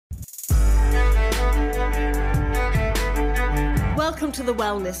Welcome to The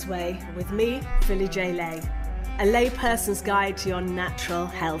Wellness Way with me, Philly J. Lay, a layperson's guide to your natural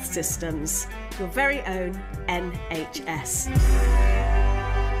health systems, your very own NHS.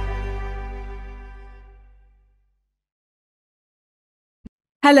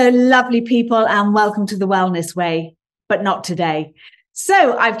 Hello, lovely people, and welcome to The Wellness Way, but not today.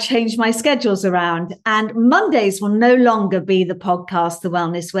 So I've changed my schedules around, and Mondays will no longer be the podcast, The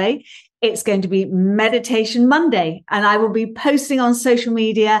Wellness Way. It's going to be Meditation Monday, and I will be posting on social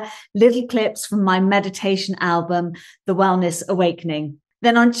media little clips from my meditation album, The Wellness Awakening.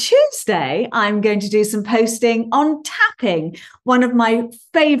 Then on Tuesday, I'm going to do some posting on tapping, one of my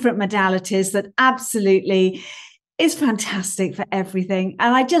favorite modalities that absolutely is fantastic for everything.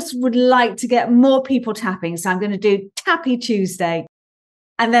 And I just would like to get more people tapping. So I'm going to do Tappy Tuesday.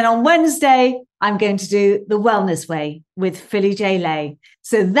 And then on Wednesday, I'm going to do The Wellness Way with Philly J. Lay.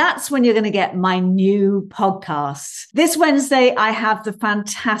 So that's when you're going to get my new podcast. This Wednesday, I have the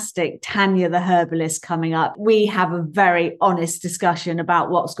fantastic Tanya the Herbalist coming up. We have a very honest discussion about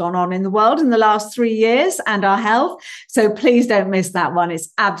what's gone on in the world in the last 3 years and our health. So please don't miss that one. It's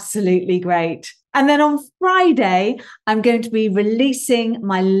absolutely great. And then on Friday, I'm going to be releasing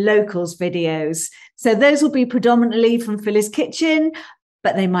my locals videos. So those will be predominantly from Philly's Kitchen,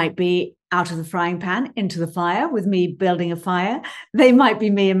 but they might be out of the frying pan into the fire with me building a fire. They might be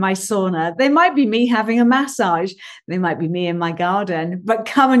me in my sauna. They might be me having a massage. They might be me in my garden. But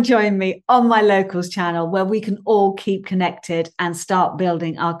come and join me on my locals channel where we can all keep connected and start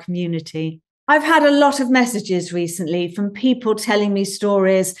building our community. I've had a lot of messages recently from people telling me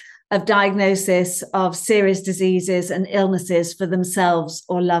stories of diagnosis of serious diseases and illnesses for themselves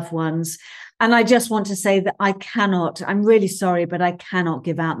or loved ones. And I just want to say that I'm really sorry, but I cannot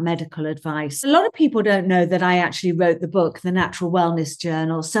give out medical advice. A lot of people don't know that I actually wrote the book, The Natural Wellness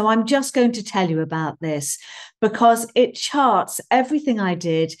Journal. So I'm just going to tell you about this because it charts everything I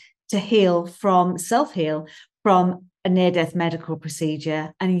did to heal from self-heal from a near-death medical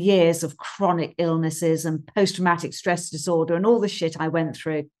procedure and years of chronic illnesses and post-traumatic stress disorder and all the shit I went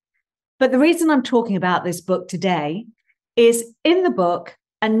through. But the reason I'm talking about this book today is in the book,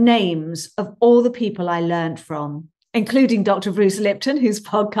 and names of all the people I learned from, including Dr. Bruce Lipton, whose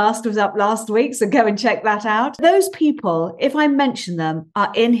podcast was up last week. So go and check that out. Those people, if I mention them,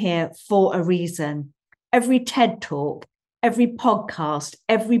 are in here for a reason. Every TED Talk, every podcast,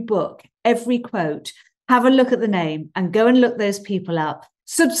 every book, every quote, have a look at the name and go and look those people up.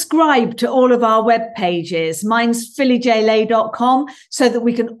 Subscribe to all of our web pages. Mine's phillyjlay.com so that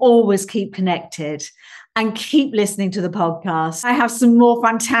we can always keep connected. And keep listening to the podcast. I have some more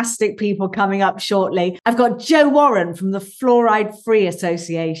fantastic people coming up shortly. I've got Joe Warren from the Fluoride Free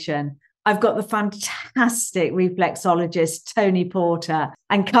Association. I've got the fantastic reflexologist, Tony Porter.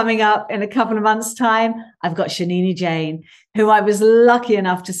 And coming up in a couple of months' time, I've got Shanini Jain, who I was lucky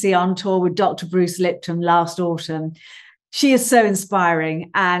enough to see on tour with Dr. Bruce Lipton last autumn. She is so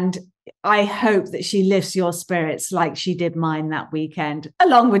inspiring, and I hope that she lifts your spirits like she did mine that weekend,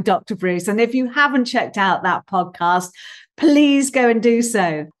 along with Dr. Bruce. And if you haven't checked out that podcast, please go and do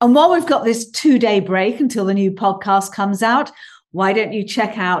so. And while we've got this 2-day break until the new podcast comes out, why don't you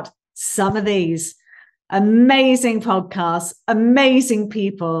check out some of these amazing podcasts, amazing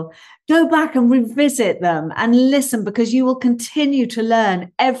people? Go back and revisit them and listen, because you will continue to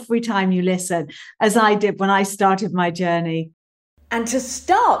learn every time you listen, as I did when I started my journey. And to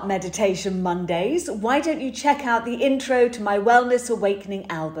start Meditation Mondays, why don't you check out the intro to my Wellness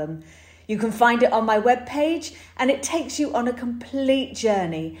Awakening album? You can find it on my webpage, and it takes you on a complete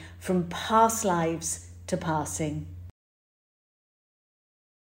journey from past lives to passing.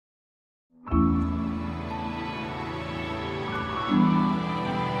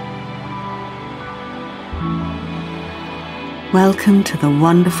 Welcome to the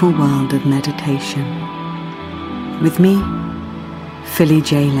wonderful world of meditation. With me, Philly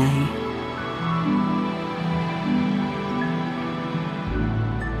J. Lay.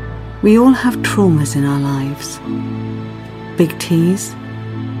 We all have traumas in our lives, big T's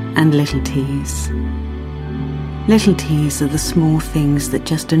and little t's. Little t's are the small things that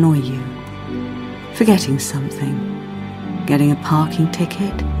just annoy you. Forgetting something, getting a parking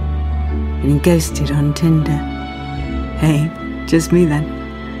ticket, getting ghosted on Tinder. Hey, just me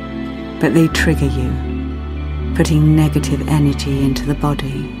then. But they trigger you, putting negative energy into the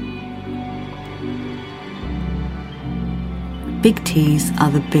body. Big T's are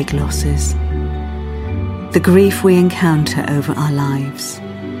the big losses, the grief we encounter over our lives.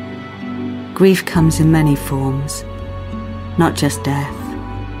 Grief comes in many forms, not just death.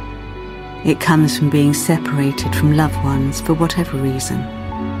 It comes from being separated from loved ones for whatever reason.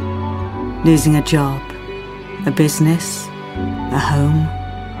 Losing a job, a business, a home,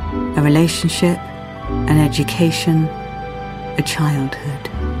 a relationship, an education, a childhood,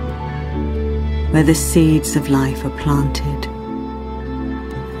 where the seeds of life are planted.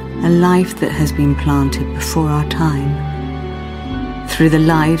 A life that has been planted before our time, through the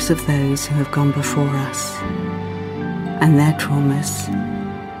lives of those who have gone before us and their traumas.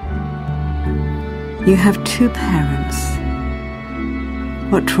 You have 2 parents.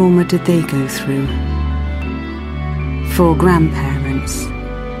 What trauma did they go through? 4 grandparents.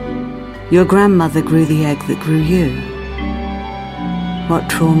 Your grandmother grew the egg that grew you. What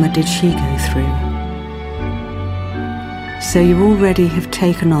trauma did she go through? So you already have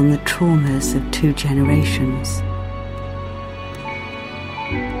taken on the traumas of 2 generations.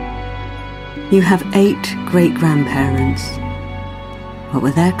 You have 8 great-grandparents. What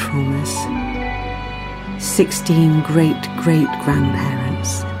were their traumas? 16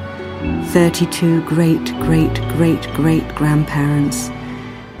 great-great-grandparents. 32 great-great-great-great-grandparents.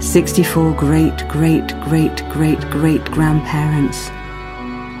 64 great-great-great-great-great-grandparents.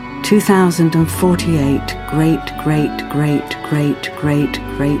 2048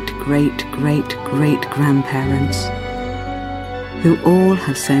 great-great-great-great-great-great-great-great-grandparents, who all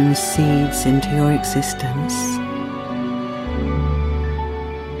have sown seeds into your existence.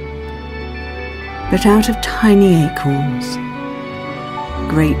 But out of tiny acorns,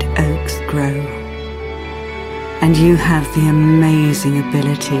 great oaks grow, and you have the amazing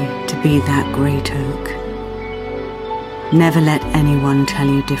ability to be that great oak. Never let anyone tell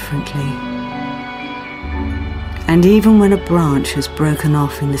you differently. And even when a branch has broken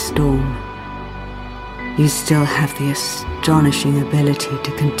off in the storm, you still have the astonishing ability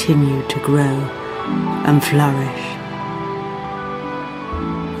to continue to grow and flourish.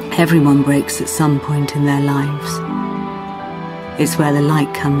 Everyone breaks at some point in their lives. It's where the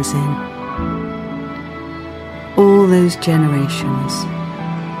light comes in. All those generations,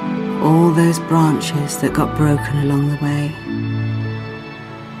 all those branches that got broken along the way.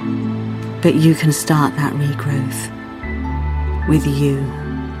 But you can start that regrowth with you.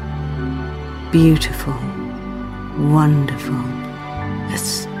 Beautiful, wonderful,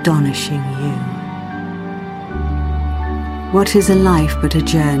 astonishing you. What is a life but a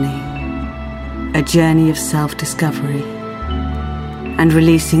journey of self-discovery and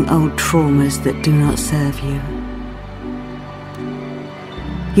releasing old traumas that do not serve you.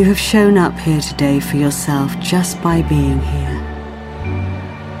 You have shown up here today for yourself just by being here,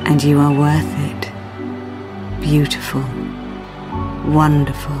 and you are worth it. Beautiful,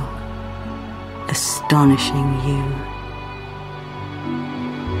 wonderful, astonishing you.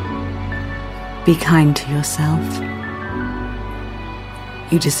 Be kind to yourself.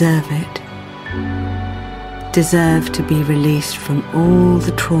 You deserve it. Deserve to be released from all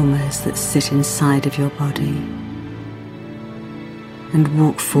the traumas that sit inside of your body, and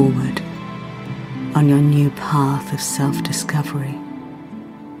walk forward on your new path of self-discovery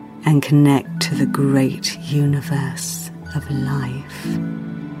and connect to the great universe of life.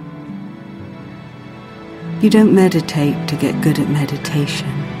 You don't meditate to get good at meditation,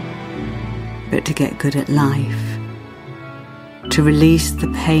 but to get good at life, to release the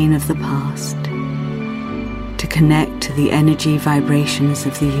pain of the past, to connect to the energy vibrations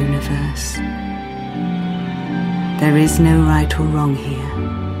of the universe. There is no right or wrong here.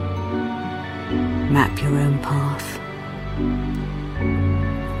 Map your own path.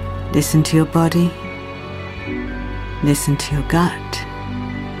 Listen to your body. Listen to your gut.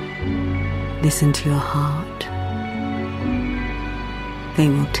 Listen to your heart. They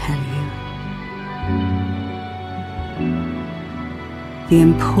will tell you. The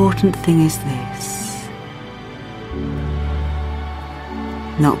important thing is this: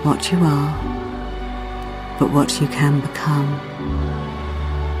 not what you are, but what you can become.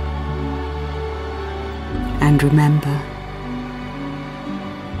 And remember,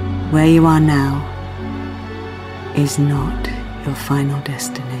 where you are now is not your final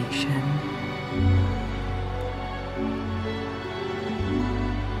destination.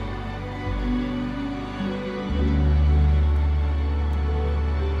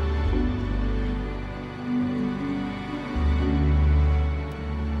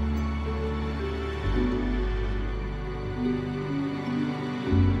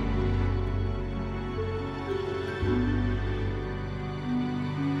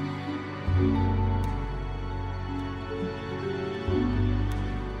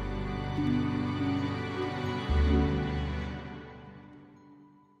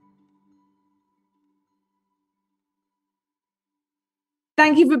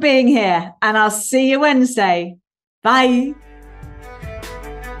 Thank you for being here, and I'll see you Wednesday. Bye.